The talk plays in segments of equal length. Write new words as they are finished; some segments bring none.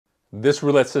This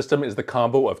roulette system is the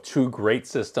combo of two great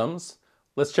systems.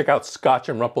 Let's check out Scotch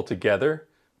and Rumple together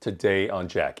today on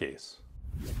JackAce.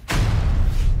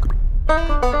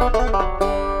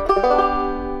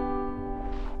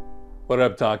 What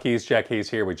up, donkeys? JackAce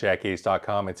here with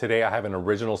JackAce.com, and today I have an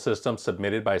original system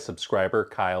submitted by subscriber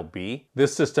Kyle B.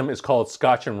 This system is called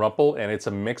Scotch and Rumple, and it's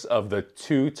a mix of the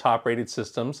two top-rated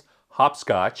systems,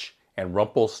 HOPSCOTCH and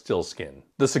Rumple Stillskin.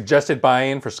 The suggested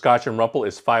buy-in for Scotch and Rumple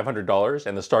is $500,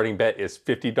 and the starting bet is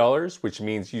 $50, which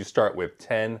means you start with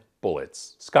 10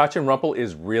 bullets. Scotch and Rumple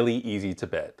is really easy to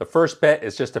bet. The first bet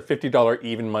is just a $50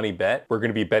 even money bet. We're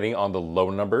going to be betting on the low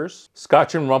numbers.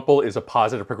 Scotch and Rumple is a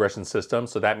positive progression system,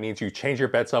 so that means you change your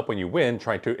bets up when you win,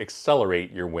 trying to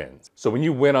accelerate your wins. So when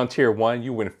you win on tier 1,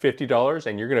 you win $50,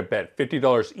 and you're going to bet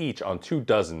 $50 each on 2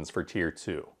 dozens for tier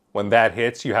 2. When that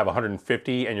hits, you have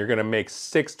 $150, and you're going to make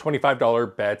 6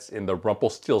 $25 bets in the Rumple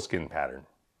Stillskin pattern.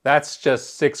 That's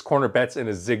just 6 corner bets in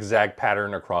a zigzag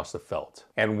pattern across the felt.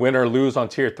 And win or lose on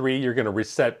tier 3, you're going to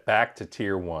reset back to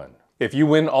tier 1. If you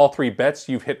win all 3 bets,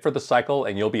 you've hit for the cycle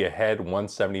and you'll be ahead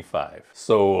 $175.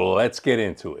 So let's get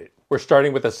into it. We're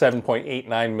starting with a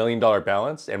 $7.89 million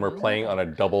balance, and we're playing on a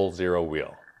double zero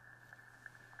wheel.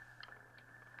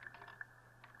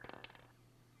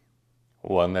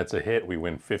 One that's a hit, we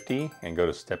win 50 and go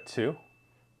to step 2.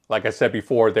 Like I said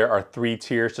before, there are 3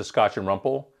 tiers to Scotch and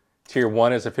Rumple. Tier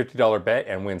 1 is a $50 bet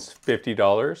and wins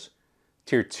 $50.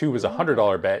 Tier 2 is a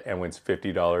 $100 bet and wins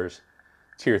 $50.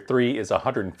 Tier 3 is a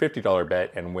 $150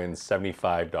 bet and wins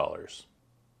 $75.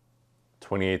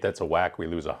 28, that's a whack, we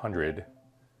lose 100.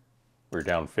 We're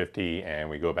down 50 and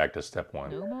we go back to step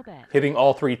 1. No more bets. Hitting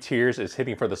all 3 tiers is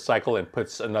hitting for the cycle and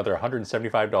puts another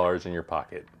 $175 in your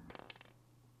pocket.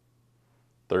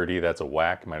 30, that's a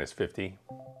whack, minus 50.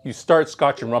 You start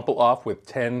Scotch and Rumple off with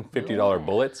 10 $50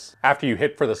 bullets. After you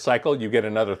hit for the cycle, you get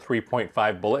another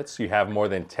 3.5 bullets. You have more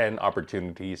than 10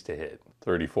 opportunities to hit.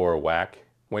 34, a whack.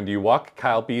 When do you walk?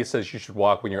 Kyle B says you should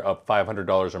walk when you're up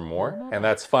 $500 or more, and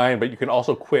that's fine, but you can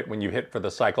also quit when you hit for the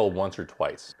cycle once or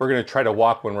twice. We're gonna try to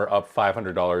walk when we're up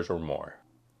 $500 or more.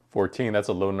 14, that's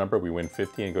a low number. We win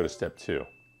 50 and go to step 2.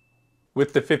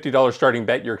 With the $50 starting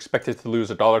bet, you're expected to lose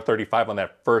 $1.35 on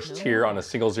that first tier on a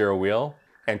single zero wheel,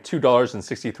 and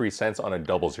 $2.63 on a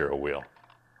double zero wheel.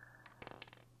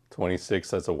 26,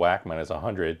 that's a whack, minus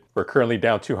 100. We're currently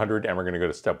down 200 and we're gonna go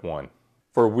to step 1.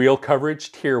 For wheel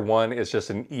coverage, tier 1 is just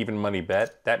an even money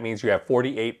bet. That means you have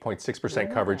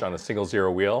 48.6% coverage on a single zero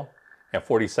wheel and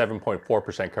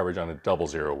 47.4% coverage on a double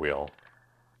zero wheel.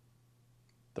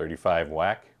 35,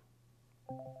 whack.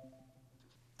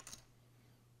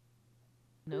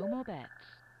 No more bets.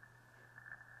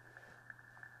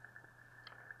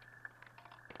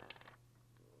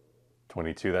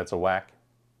 22, that's a whack.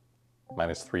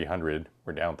 Minus 300,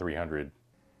 we're down 300.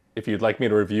 If you'd like me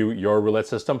to review your roulette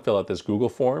system, fill out this Google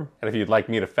form. And if you'd like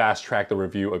me to fast track the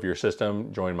review of your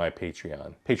system, join my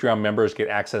Patreon. Patreon members get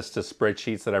access to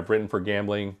spreadsheets that I've written for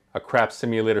gambling, a crap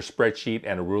simulator spreadsheet,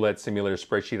 and a roulette simulator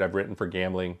spreadsheet I've written for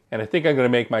gambling. And I think I'm gonna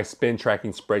make my spin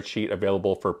tracking spreadsheet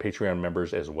available for Patreon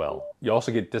members as well. You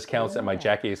also get discounts at my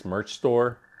JackAce merch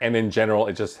store. And in general,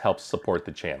 it just helps support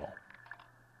the channel.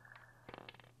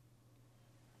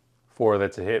 4,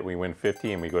 that's a hit, we win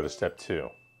 50 and we go to step 2.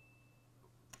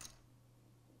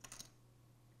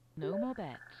 No more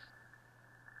bets.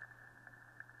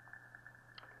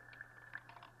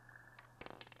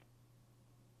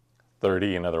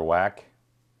 30, another whack.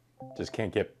 Just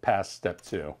can't get past step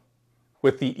 2.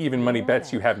 With the even money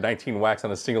bets, you have 19 whacks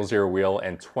on a single zero wheel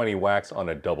and 20 whacks on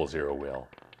a double zero wheel.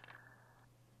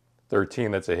 13,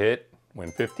 that's a hit,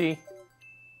 win 50.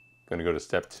 Gonna go to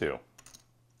step 2.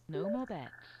 No more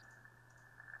bets.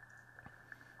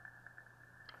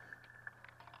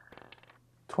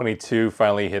 22,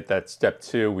 finally hit that step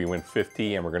 2, we win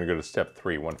 50, and we're gonna go to step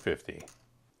 3, 150.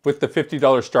 With the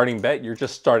 $50 starting bet, you're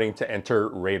just starting to enter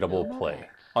rateable play.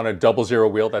 On a double zero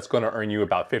wheel, that's gonna earn you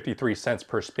about 53 cents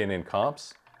per spin in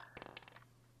comps.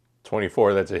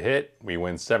 24, that's a hit, we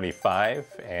win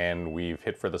 75, and we've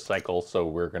hit for the cycle, so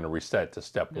we're gonna reset to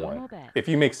step 1. If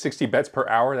you make 60 bets per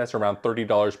hour, that's around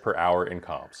 $30 per hour in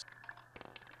comps.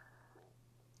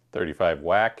 35,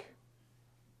 whack.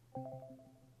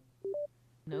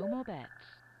 No more bets.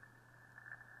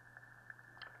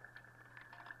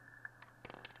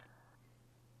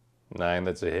 9,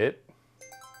 that's a hit.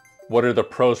 What are the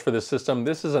pros for this system?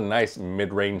 This is a nice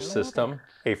mid-range system.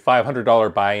 A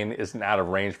 $500 buy-in isn't out of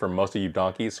range for most of you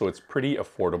donkeys, so it's pretty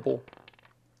affordable.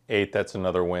 8, that's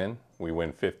another win. We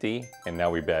win 50, and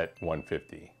now we bet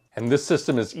 150. And this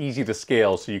system is easy to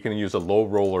scale, so you can use a low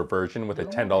roller version with a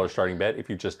 $10 starting bet if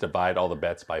you just divide all the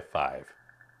bets by 5.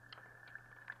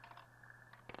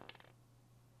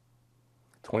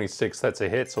 26, that's a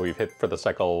hit, so we've hit for the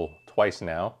cycle twice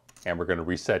now. And we're gonna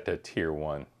reset to tier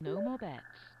 1. No more bets.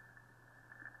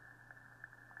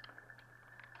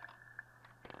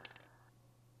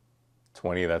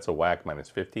 20, that's a whack, minus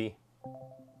 50.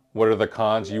 What are the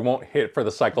cons? You won't hit for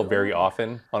the cycle very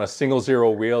often. On a single zero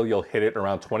wheel, you'll hit it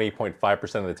around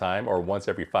 20.5% of the time, or once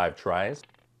every 5 tries.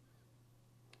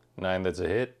 9, that's a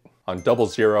hit. On double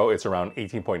zero, it's around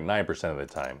 18.9% of the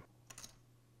time.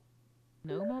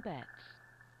 No more bets.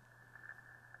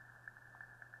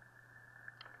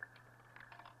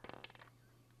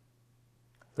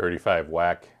 35,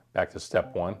 whack. Back to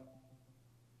step 1.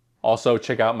 Also,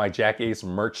 check out my JackAce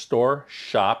merch store,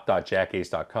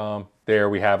 shop.jackace.com. There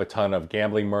we have a ton of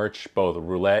gambling merch, both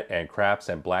roulette and craps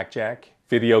and blackjack,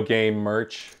 video game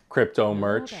merch, crypto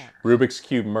merch, Rubik's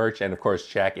Cube merch, and of course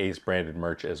JackAce branded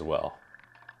merch as well.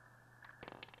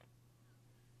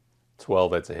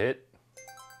 12, that's a hit.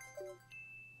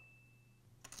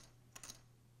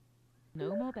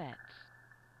 No more bets.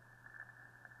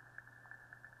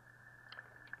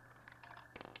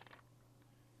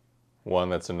 1,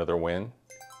 that's another win.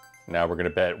 Now we're gonna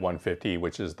bet 150,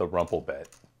 which is the Rumple bet.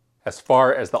 As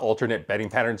far as the alternate betting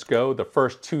patterns go, the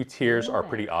first 2 tiers are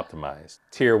pretty optimized.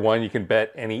 Tier 1, you can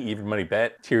bet any even money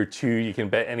bet. Tier 2, you can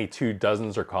bet any 2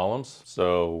 dozens or columns.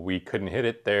 So we couldn't hit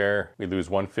it there. We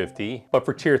lose 150. But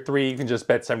for tier 3, you can just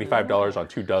bet $75 on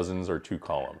 2 dozens or 2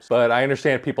 columns. But I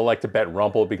understand people like to bet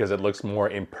Rumple because it looks more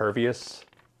impervious.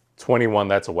 21,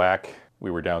 that's a whack.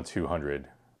 We were down 200.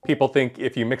 People think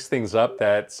if you mix things up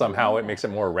that somehow it makes it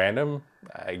more random.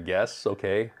 I guess,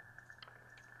 okay.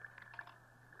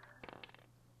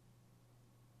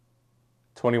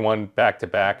 21 back to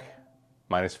back,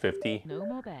 minus 50. No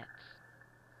more bets.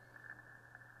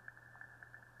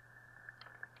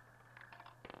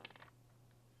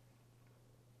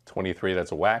 23,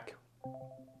 that's a whack.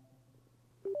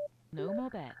 No more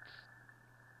bets.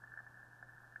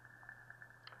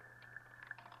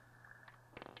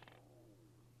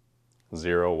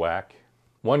 0, whack.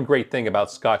 One great thing about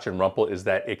Scotch and Rumple is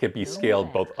that it can be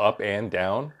scaled both up and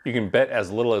down. You can bet as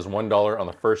little as $1 on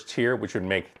the first tier, which would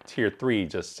make tier 3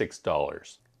 just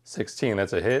 $6. 16,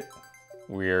 that's a hit.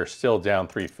 We're still down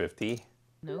 350.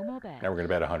 No more bets. Now we're gonna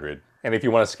bet 100. And if you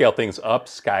wanna scale things up,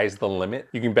 sky's the limit.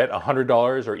 You can bet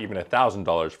 $100 or even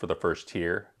 $1,000 for the first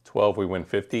tier. 12, we win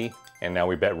 50. And now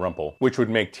we bet Rumple, which would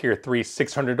make tier 3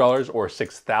 $600 or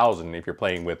 $6,000 if you're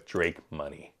playing with Drake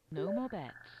money. No more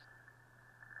bets.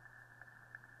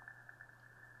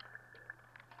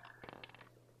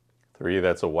 3,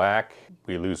 that's a whack.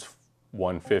 We lose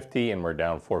 150 and we're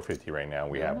down 450 right now.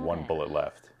 We have 1 bullet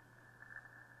left.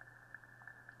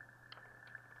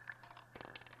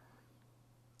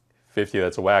 50,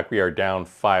 that's a whack. We are down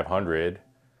 500.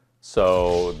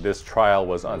 So this trial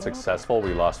was unsuccessful.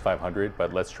 We lost 500,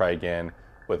 but let's try again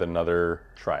with another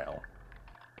trial.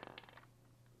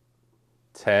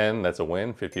 10, that's a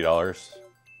win, $50.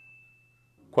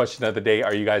 Question of the day,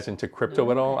 are you guys into crypto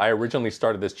at all? I originally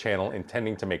started this channel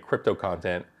intending to make crypto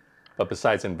content, but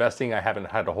besides investing, I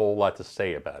haven't had a whole lot to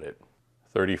say about it.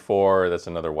 34, that's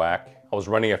another whack. I was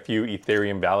running a few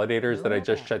Ethereum validators that I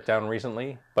just shut down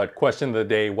recently. But question of the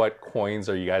day, what coins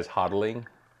are you guys hodling?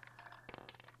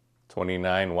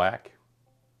 29, whack.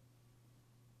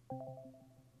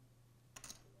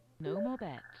 No more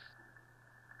bets.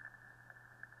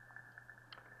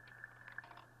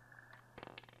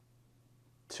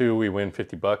 2, we win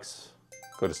 50 bucks.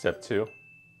 Go to step 2.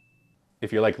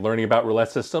 If you like learning about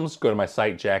roulette systems, go to my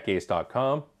site,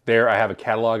 jackace.com. There I have a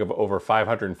catalog of over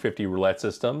 550 roulette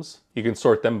systems. You can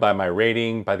sort them by my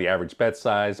rating, by the average bet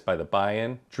size, by the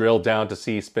buy-in, drill down to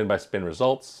see spin-by-spin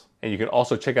results. And you can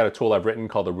also check out a tool I've written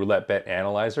called the Roulette Bet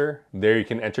Analyzer. There you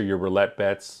can enter your roulette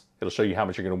bets. It'll show you how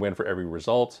much you're gonna win for every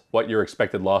result, what your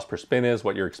expected loss per spin is,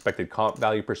 what your expected comp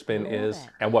value per spin is,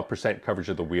 and what percent coverage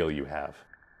of the wheel you have.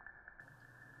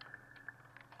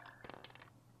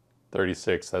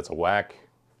 36, that's a whack.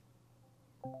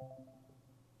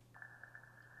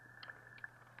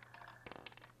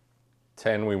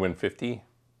 10, we win 50.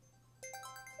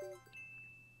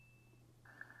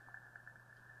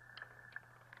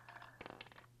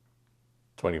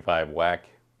 25, whack.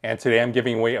 And today I'm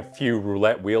giving away a few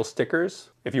roulette wheel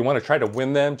stickers. If you want to try to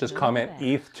win them, just comment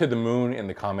ETH to the moon in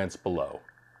the comments below.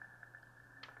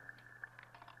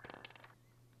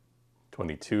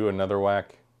 22, another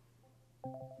whack.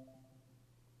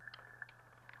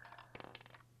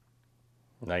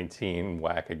 19,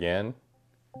 whack again.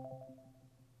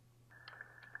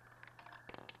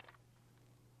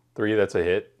 3, that's a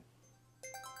hit.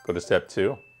 Go to step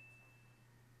 2.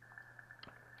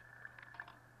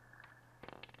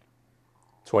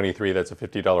 23, that's a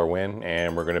 $50 win,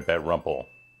 and we're gonna bet Rumple.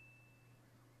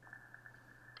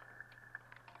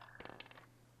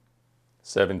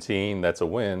 17, that's a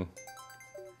win.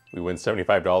 We win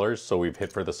 $75, so we've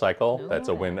hit for the cycle. That's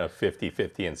a win of 50,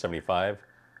 50, and 75.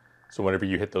 So whenever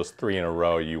you hit those 3 in a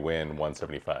row, you win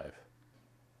 175.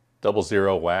 Double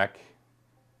zero whack.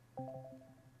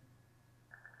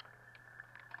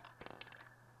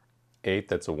 Eight,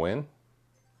 that's a win.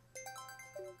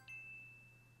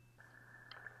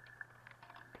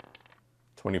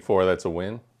 $24, that's a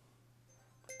win.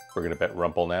 We're gonna bet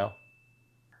Rumple now.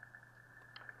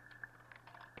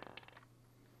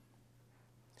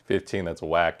 15, that's a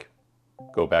whack.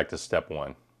 Go back to step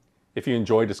 1. If you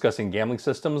enjoy discussing gambling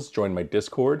systems, join my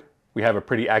Discord. We have a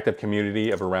pretty active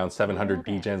community of around 700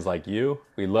 degens like you.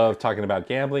 We love talking about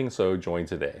gambling, so join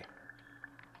today.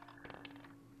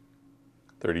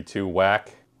 32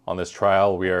 whack. On this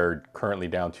trial, we are currently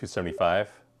down 275.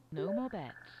 No more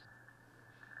bets.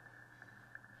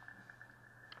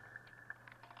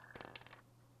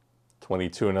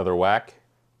 22, another whack.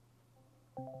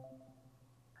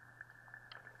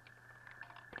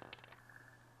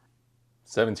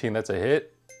 17, that's a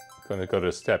hit. Going to go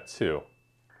to step 2.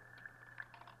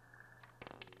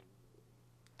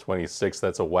 26,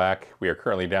 that's a whack. We are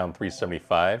currently down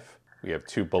 375. We have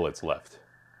 2 bullets left.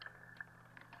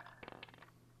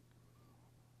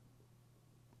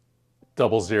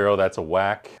 Double zero, that's a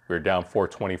whack. We're down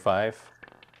 425.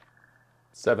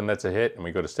 7, that's a hit, and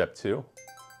we go to step 2.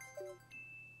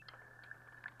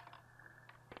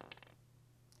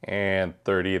 And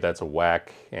 30, that's a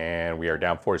whack, and we are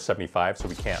down 475, so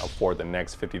we can't afford the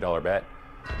next $50 bet.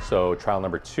 So trial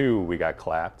number 2, we got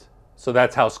clapped. So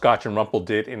that's how Scotch and Rumple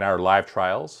did in our live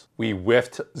trials. We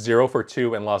whiffed 0 for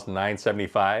 2 and lost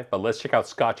 975, but let's check out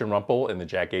Scotch and Rumple in the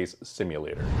JackAce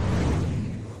simulator.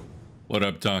 What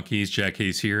up, donkeys?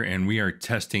 JackAce here, and we are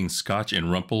testing Scotch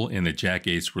and Rumple in the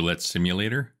JackAce Roulette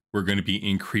Simulator. We're going to be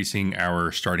increasing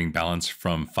our starting balance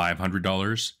from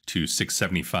 $500 to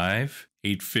 $675,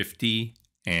 $850,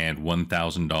 and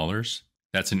 $1,000.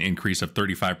 That's an increase of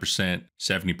 35%,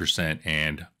 70%,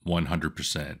 and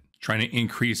 100%. Trying to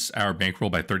increase our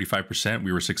bankroll by 35%,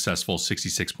 we were successful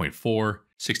 66.4,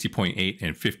 60.8,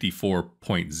 and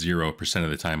 54.0% of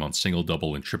the time on single,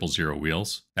 double, and triple zero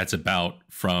wheels. That's about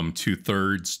from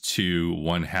 2/3 to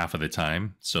 1/2 of the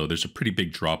time. So there's a pretty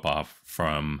big drop off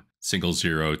from single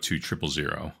zero to triple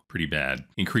zero. Pretty bad.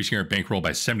 Increasing our bankroll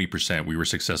by 70%, we were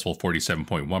successful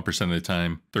 47.1% of the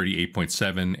time,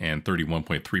 38.7 and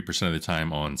 31.3% of the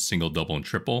time on single, double, and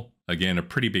triple. Again, a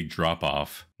pretty big drop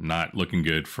off, not looking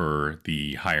good for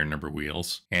the higher number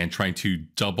wheels. And trying to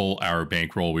double our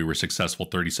bankroll, we were successful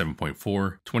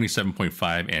 37.4,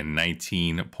 27.5, and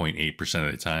 19.8%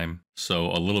 of the time.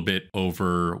 So a little bit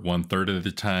over 1/3 of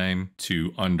the time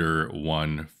to under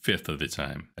 1/5 of the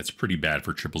time. That's pretty bad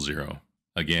for triple zero.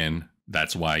 Again,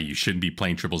 that's why you shouldn't be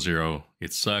playing triple zero.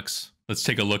 It sucks. Let's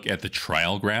take a look at the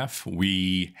trial graph.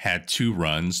 We had 2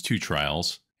 runs, 2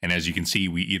 trials. And as you can see,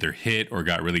 we either hit or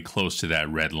got really close to that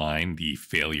red line, the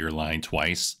failure line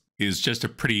twice. It was just a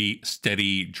pretty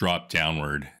steady drop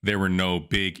downward. There were no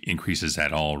big increases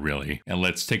at all, really. And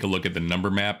let's take a look at the number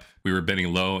map. We were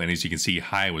betting low, and as you can see,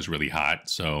 high was really hot.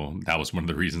 So that was one of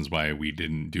the reasons why we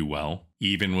didn't do well.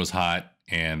 Even was hot,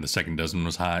 and the second dozen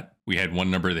was hot. We had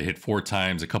one number that hit 4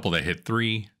 times, a couple that hit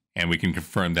 3, and we can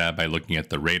confirm that by looking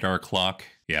at the radar clock.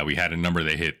 Yeah, we had a number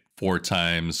that hit 4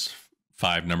 times,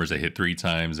 5 numbers that hit 3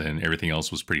 times, and everything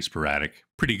else was pretty sporadic.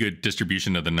 Pretty good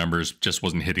distribution of the numbers, just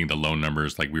wasn't hitting the low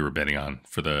numbers like we were betting on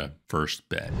for the first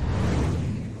bet.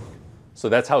 So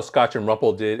that's how Scotch and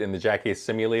Rumple did in the JackAce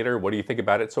simulator. What do you think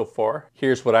about it so far?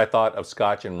 Here's what I thought of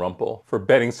Scotch and Rumple. For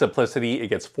betting simplicity, it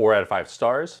gets 4 out of 5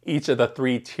 stars. Each of the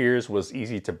 3 tiers was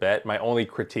easy to bet. My only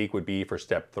critique would be for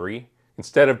step 3.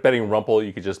 Instead of betting Rumple,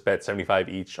 you could just bet 75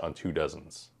 each on 2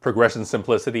 dozens. Progression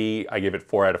simplicity, I give it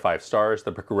 4 out of 5 stars.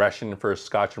 The progression for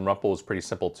Scotch and Rumple is pretty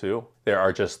simple too. There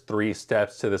are just 3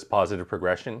 steps to this positive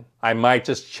progression. I might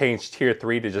just change tier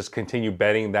 3 to just continue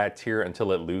betting that tier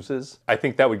until it loses. I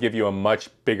think that would give you a much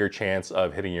bigger chance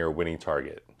of hitting your winning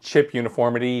target. Chip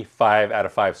uniformity, 5 out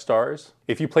of 5 stars.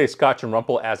 If you play Scotch and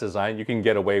Rumple as designed, you can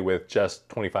get away with just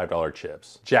 $25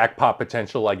 chips. Jackpot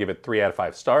potential, I give it 3 out of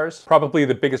 5 stars. Probably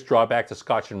the biggest drawback to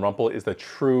Scotch and Rumple is the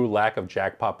true lack of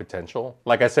jackpot potential.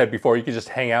 Like I said before, you could just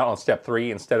hang out on step 3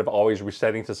 instead of always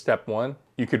resetting to step 1.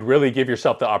 You could really give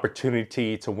yourself the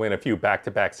opportunity to win a few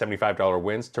back-to-back $75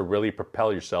 wins to really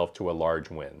propel yourself to a large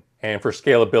win. And for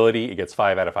scalability, it gets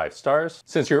 5 out of 5 stars.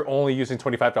 Since you're only using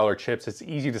 $25 chips, it's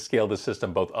easy to scale the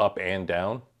system both up and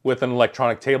down. With an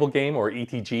electronic table game, or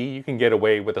ETG, you can get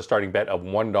away with a starting bet of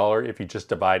 $1 if you just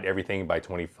divide everything by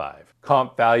 25.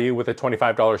 Comp value: with a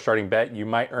 $25 starting bet, you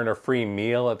might earn a free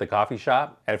meal at the coffee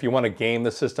shop. And if you want to game the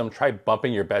system, try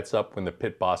bumping your bets up when the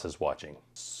pit boss is watching.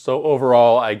 So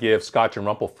overall, I give Scotch and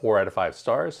Rumple 4 out of 5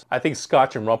 stars. I think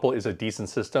Scotch and Rumple is a decent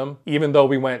system. Even though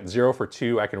we went 0 for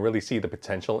 2, I can really see the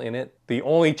potential in it. The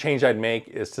only change I'd make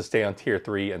is to stay on tier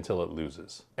 3 until it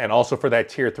loses. And also for that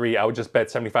tier 3, I would just bet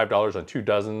 $75 on 2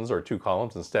 dozens or 2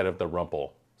 columns instead of the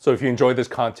Rumple. So if you enjoyed this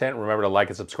content, remember to like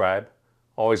and subscribe.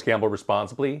 Always gamble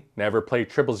responsibly, never play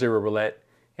 000 roulette,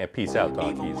 and peace out,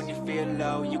 donkeys. Even when you feel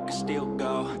low, you can still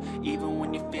go. Even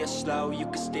when you feel slow, you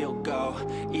can still go.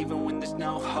 Even when there's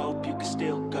no hope, you can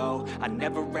still go. I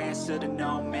never answer to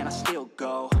no, man, I still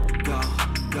go. Go,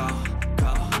 go.